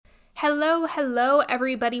Hello,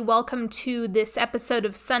 everybody. Welcome to this episode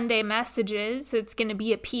of Sunday Messages. It's going to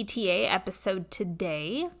be a PTA episode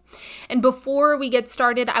today. And before we get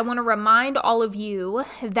started, I want to remind all of you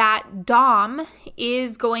that DOM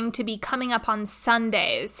is going to be coming up on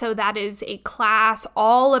Sundays. So that is a class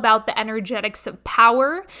all about the energetics of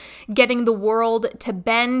power, getting the world to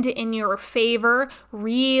bend in your favor,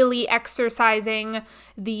 really exercising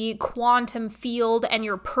the quantum field and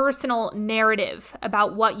your personal narrative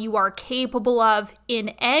about what you are capable of in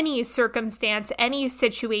any circumstance, any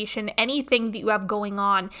situation, anything that you have going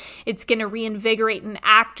on. It's going to reinvigorate and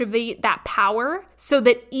activate that power so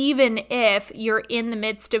that even if you're in the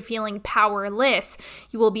midst of feeling powerless,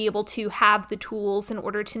 you will be able to have the tools in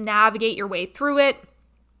order to navigate your way through it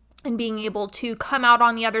and being able to come out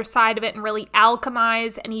on the other side of it and really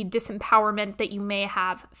alchemize any disempowerment that you may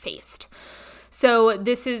have faced. So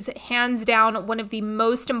this is hands down one of the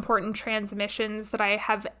most important transmissions that I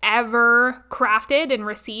have ever crafted and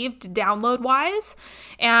received download-wise.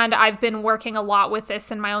 And I've been working a lot with this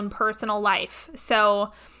in my own personal life.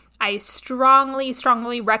 So I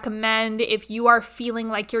strongly recommend, if you are feeling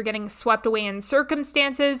like you're getting swept away in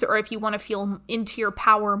circumstances, or if you want to feel into your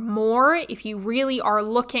power more, if you really are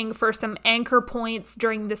looking for some anchor points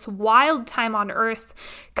during this wild time on earth,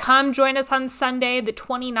 come join us on Sunday, the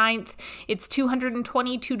 29th. It's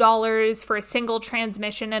 $222 for a single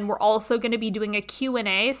transmission, and we're also going to be doing a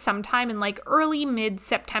Q&A sometime in like early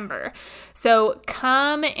mid-September. So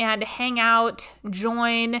come and hang out,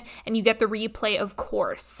 join, and you get the replay, of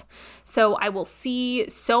course. So I will see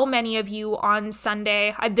so many of you on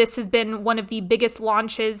Sunday. This has been one of the biggest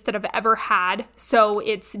launches that I've ever had. So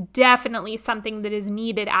it's definitely something that is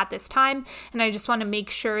needed at this time. And I just want to make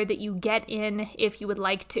sure that you get in if you would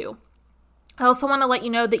like to. I also want to let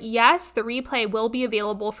you know that yes, the replay will be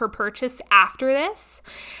available for purchase after this.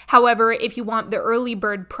 However, if you want the early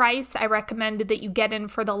bird price, I recommend that you get in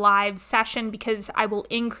for the live session because I will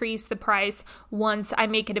increase the price once I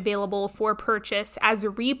make it available for purchase as a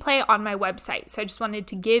replay on my website. So I just wanted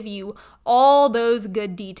to give you all those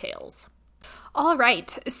good details. All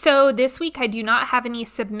right, so this week I do not have any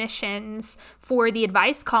submissions for the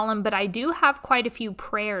advice column, but I do have quite a few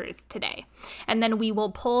prayers today. And then we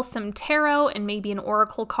will pull some tarot and maybe an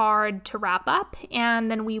oracle card to wrap up, and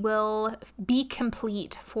then we will be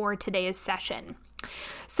complete for today's session.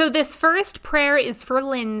 So this first prayer is for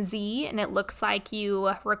Lindsay, and it looks like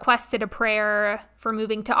you requested a prayer for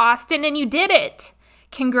moving to Austin, and you did it.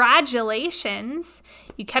 Congratulations.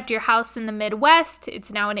 You kept your house in the Midwest.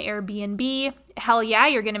 It's now an Airbnb. Hell yeah,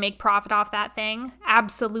 you're going to make profit off that thing.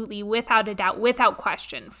 Absolutely, without a doubt, without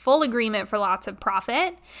question. Full agreement for lots of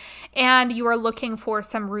profit. And you are looking for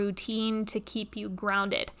some routine to keep you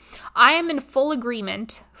grounded. I am in full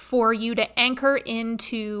agreement for you to anchor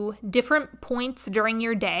into different points during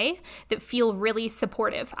your day that feel really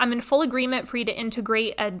supportive. I'm in full agreement for you to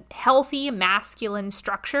integrate a healthy masculine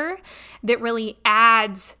structure that really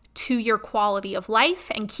adds to your quality of life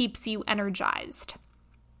and keeps you energized.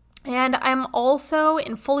 And I'm also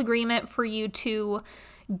in full agreement for you to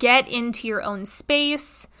get into your own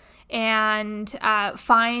space and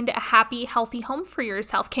find a happy, healthy home for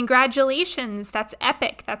yourself. Congratulations. That's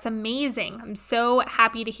epic. That's amazing. I'm so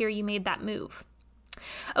happy to hear you made that move.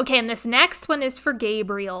 Okay, and this next one is for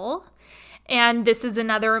Gabriel. And this is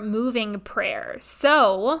another moving prayer.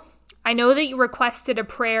 So I know that you requested a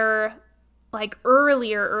prayer like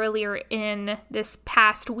earlier in this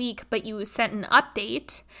past week, but you sent an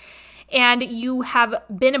update and you have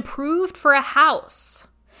been approved for a house.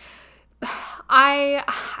 I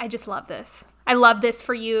just love this. I love this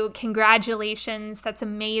for you. Congratulations. That's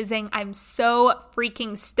amazing. I'm so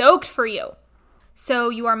freaking stoked for you. So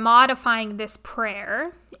you are modifying this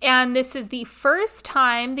prayer, and this is the first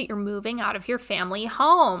time that you're moving out of your family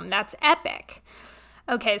home. That's epic.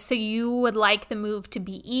 Okay, so you would like the move to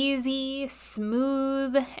be easy,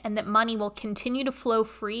 smooth, and that money will continue to flow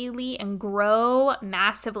freely and grow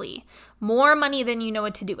massively. More money than you know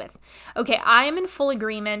what to do with. Okay, I am in full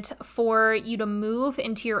agreement for you to move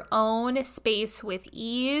into your own space with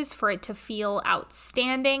ease, for it to feel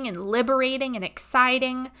outstanding and liberating and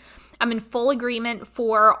exciting. I'm in full agreement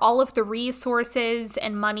for all of the resources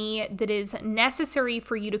and money that is necessary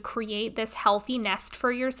for you to create this healthy nest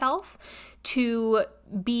for yourself to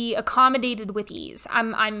be accommodated with ease.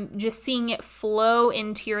 I'm just seeing it flow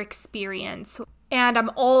into your experience. And I'm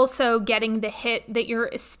also getting the hit that you're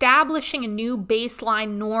establishing a new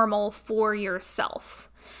baseline normal for yourself.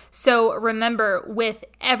 So remember, with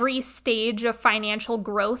every stage of financial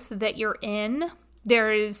growth that you're in,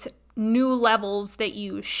 there's new levels that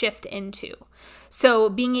you shift into. So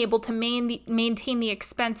being able to maintain the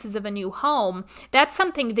expenses of a new home, that's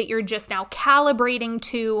something that you're just now calibrating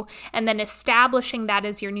to and then establishing that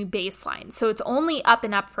as your new baseline. So it's only up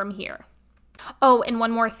and up from here. Oh, and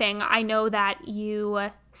one more thing. I know that you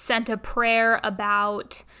sent a prayer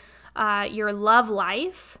about your love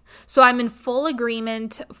life. So I'm in full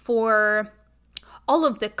agreement for all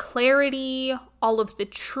of the clarity, all of the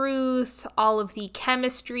truth, all of the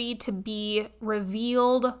chemistry to be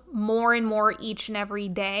revealed more and more each and every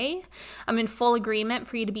day. I'm in full agreement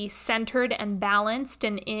for you to be centered and balanced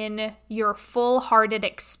and in your full-hearted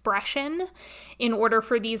expression in order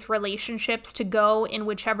for these relationships to go in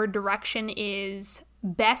whichever direction is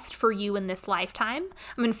best for you in this lifetime.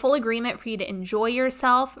 I'm in full agreement for you to enjoy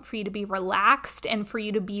yourself, for you to be relaxed, and for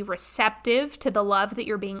you to be receptive to the love that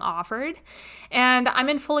you're being offered. And I'm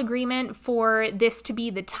in full agreement for this to be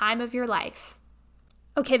the time of your life.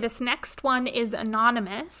 Okay, this next one is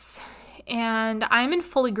anonymous, and I'm in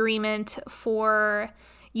full agreement for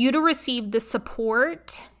you to receive the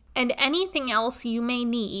support and anything else you may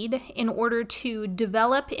need in order to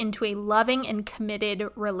develop into a loving and committed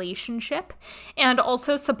relationship, and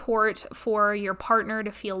also support for your partner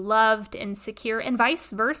to feel loved and secure, and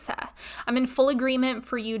vice versa. I'm in full agreement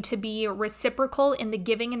for you to be reciprocal in the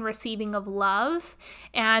giving and receiving of love,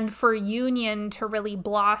 and for union to really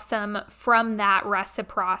blossom from that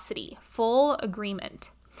reciprocity. Full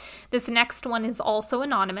agreement. This next one is also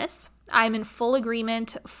anonymous. I'm in full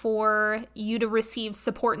agreement for you to receive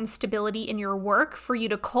support and stability in your work, for you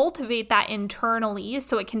to cultivate that internally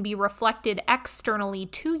so it can be reflected externally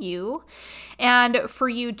to you, and for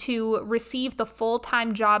you to receive the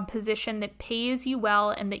full-time job position that pays you well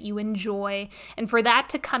and that you enjoy, and for that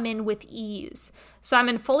to come in with ease. So I'm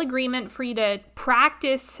in full agreement for you to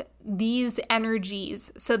practice these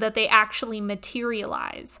energies so that they actually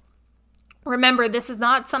materialize. Remember, this is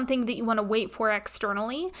not something that you want to wait for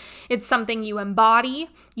externally. It's something you embody,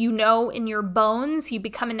 you know in your bones, you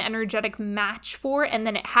become an energetic match for, and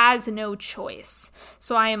then it has no choice.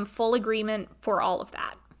 So I am full agreement for all of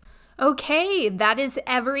that. Okay, that is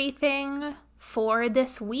everything for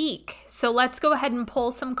this week. So let's go ahead and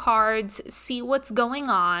pull some cards, see what's going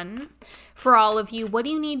on for all of you. What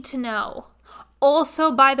do you need to know?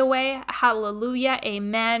 Also, by the way, hallelujah,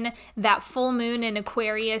 amen, that full moon in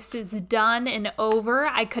Aquarius is done and over.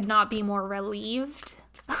 I could not be more relieved.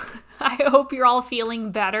 I hope you're all feeling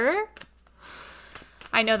better.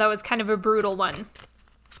 I know that was kind of a brutal one.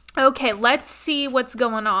 Okay, let's see what's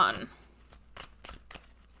going on.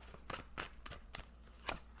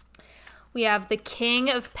 We have the King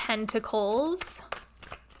of Pentacles.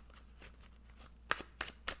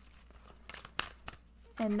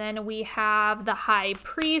 And then we have the High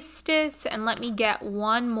Priestess, and let me get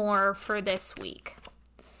one more for this week.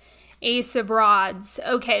 Ace of Rods.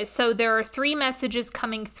 Okay, so there are 3 messages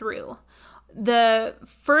coming through. The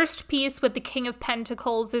first piece with the King of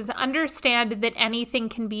Pentacles is understand that anything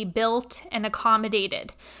can be built and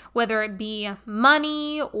accommodated, whether it be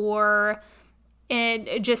money or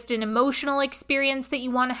just an emotional experience that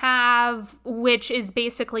you want to have, which is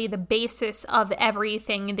basically the basis of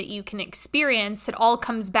everything that you can experience. It all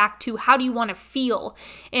comes back to how do you want to feel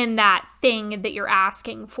in that thing that you're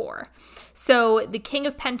asking for. So the King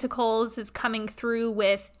of Pentacles is coming through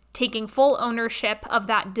with taking full ownership of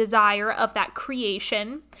that desire, of that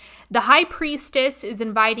creation. The High Priestess is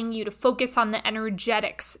inviting you to focus on the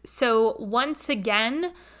energetics. So once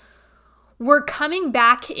again, we're coming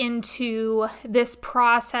back into this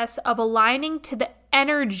process of aligning to the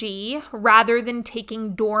energy rather than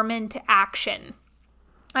taking dormant action.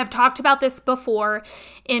 I've talked about this before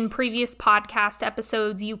in previous podcast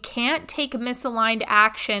episodes. You can't take misaligned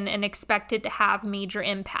action and expect it to have major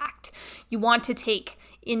impact. You want to take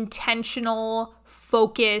intentional,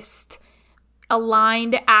 focused,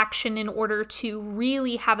 aligned action in order to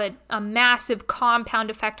really have a massive compound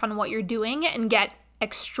effect on what you're doing and get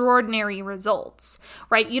extraordinary results,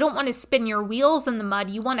 right? You don't want to spin your wheels in the mud.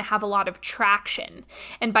 You want to have a lot of traction.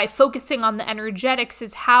 And by focusing on the energetics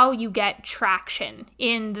is how you get traction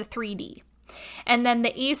in the 3D. And then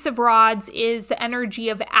the Ace of Rods is the energy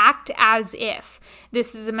of act as if.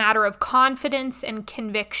 This is a matter of confidence and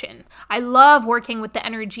conviction. I love working with the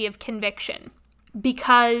energy of conviction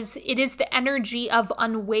because it is the energy of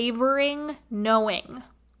unwavering knowing.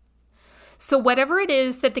 So whatever it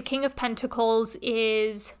is that the King of Pentacles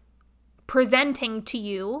is presenting to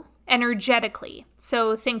you energetically.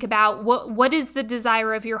 So think about what is the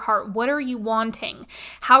desire of your heart? What are you wanting?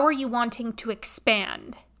 How are you wanting to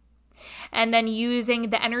expand? And then using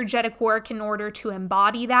the energetic work in order to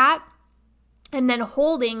embody that. And then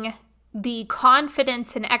holding the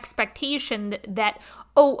confidence and expectation that,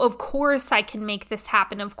 oh, of course I can make this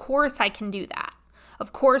happen. Of course I can do that.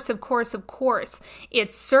 Of course.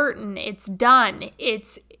 It's certain. It's done.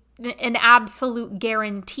 It's an absolute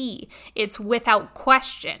guarantee. It's without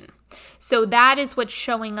question. So that is what's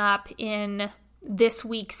showing up in this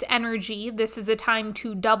week's energy. This is a time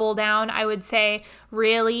to double down. I would say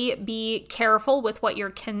really be careful with what you're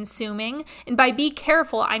consuming. And by be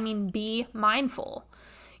careful, I mean be mindful.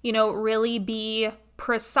 Really be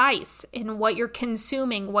precise in what you're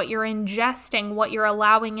consuming, what you're ingesting, what you're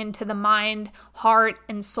allowing into the mind, heart,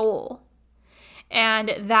 and soul.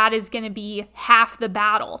 And that is going to be half the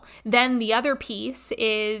battle. Then the other piece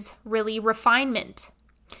is really refinement.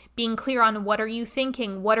 Being clear on what are you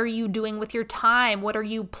thinking? What are you doing with your time? What are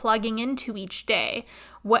you plugging into each day?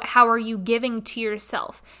 How are you giving to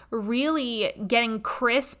yourself? Really getting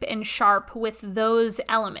crisp and sharp with those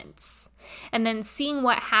elements. And then seeing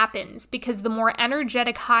what happens, because the more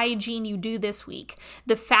energetic hygiene you do this week,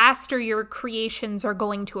 the faster your creations are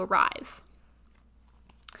going to arrive.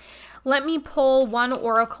 Let me pull one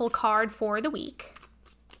oracle card for the week.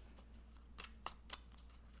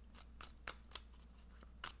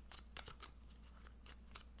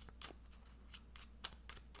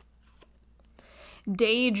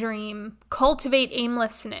 Daydream, cultivate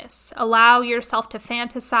aimlessness, allow yourself to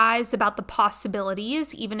fantasize about the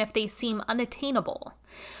possibilities, even if they seem unattainable.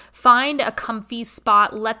 Find a comfy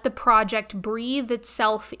spot, let the project breathe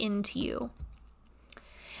itself into you.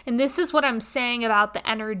 And this is what I'm saying about the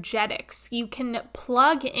energetics. You can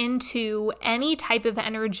plug into any type of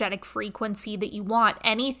energetic frequency that you want.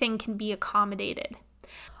 Anything can be accommodated.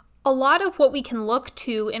 A lot of what we can look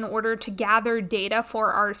to in order to gather data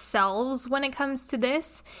for ourselves when it comes to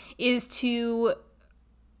this is to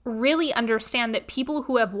really understand that people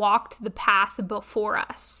who have walked the path before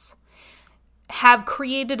us have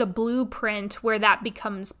created a blueprint where that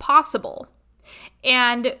becomes possible.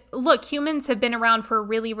 And look, humans have been around for a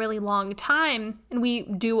really, really long time, and we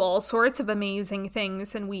do all sorts of amazing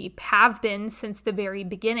things, and we have been since the very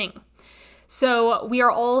beginning. So we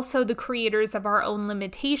are also the creators of our own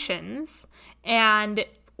limitations, and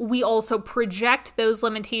we also project those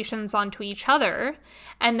limitations onto each other,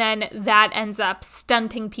 and then that ends up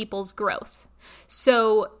stunting people's growth.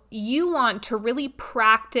 So you want to really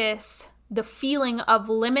practice the feeling of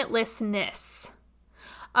limitlessness,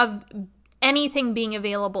 of anything being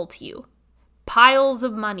available to you. Piles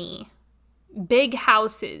of money, big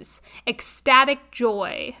houses, ecstatic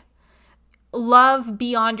joy, love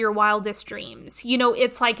beyond your wildest dreams.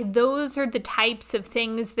 It's like those are the types of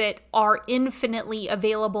things that are infinitely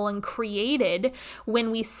available and created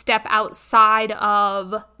when we step outside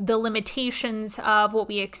of the limitations of what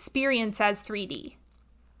we experience as 3D.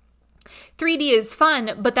 3D is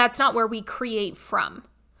fun, but that's not where we create from.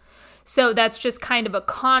 So that's just kind of a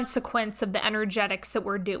consequence of the energetics that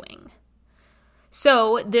we're doing.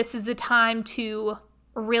 So this is the time to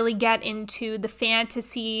really get into the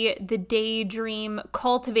fantasy, the daydream,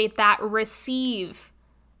 cultivate that, receive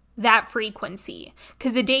that frequency.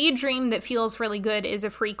 Because a daydream that feels really good is a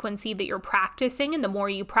frequency that you're practicing, and the more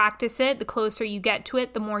you practice it, the closer you get to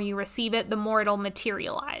it, the more you receive it, the more it'll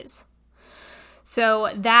materialize. So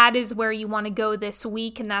that is where you want to go this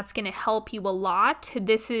week, and that's going to help you a lot.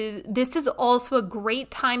 This is also a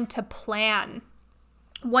great time to plan.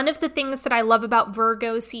 One of the things that I love about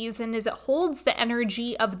Virgo season is it holds the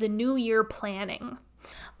energy of the new year planning.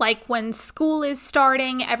 Like when school is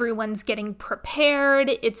starting, everyone's getting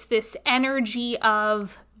prepared. It's this energy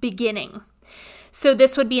of beginning. So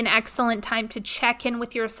this would be an excellent time to check in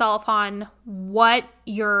with yourself on what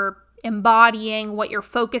you're embodying, what you're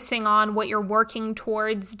focusing on, what you're working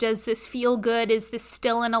towards. Does this feel good? Is this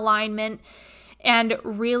still in alignment? And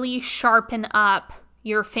really sharpen up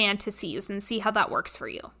your fantasies and see how that works for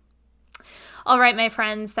you. All right, my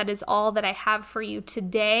friends, that is all that I have for you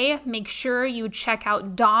today. Make sure you check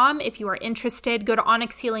out Dom if you are interested. Go to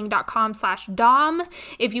onyxhealing.com/Dom.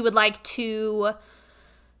 If you would like to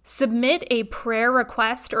submit a prayer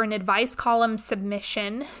request or an advice column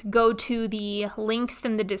submission, go to the links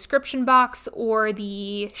in the description box or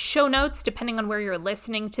the show notes, depending on where you're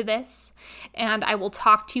listening to this. And I will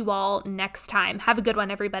talk to you all next time. Have a good one,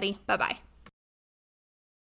 everybody. Bye-bye.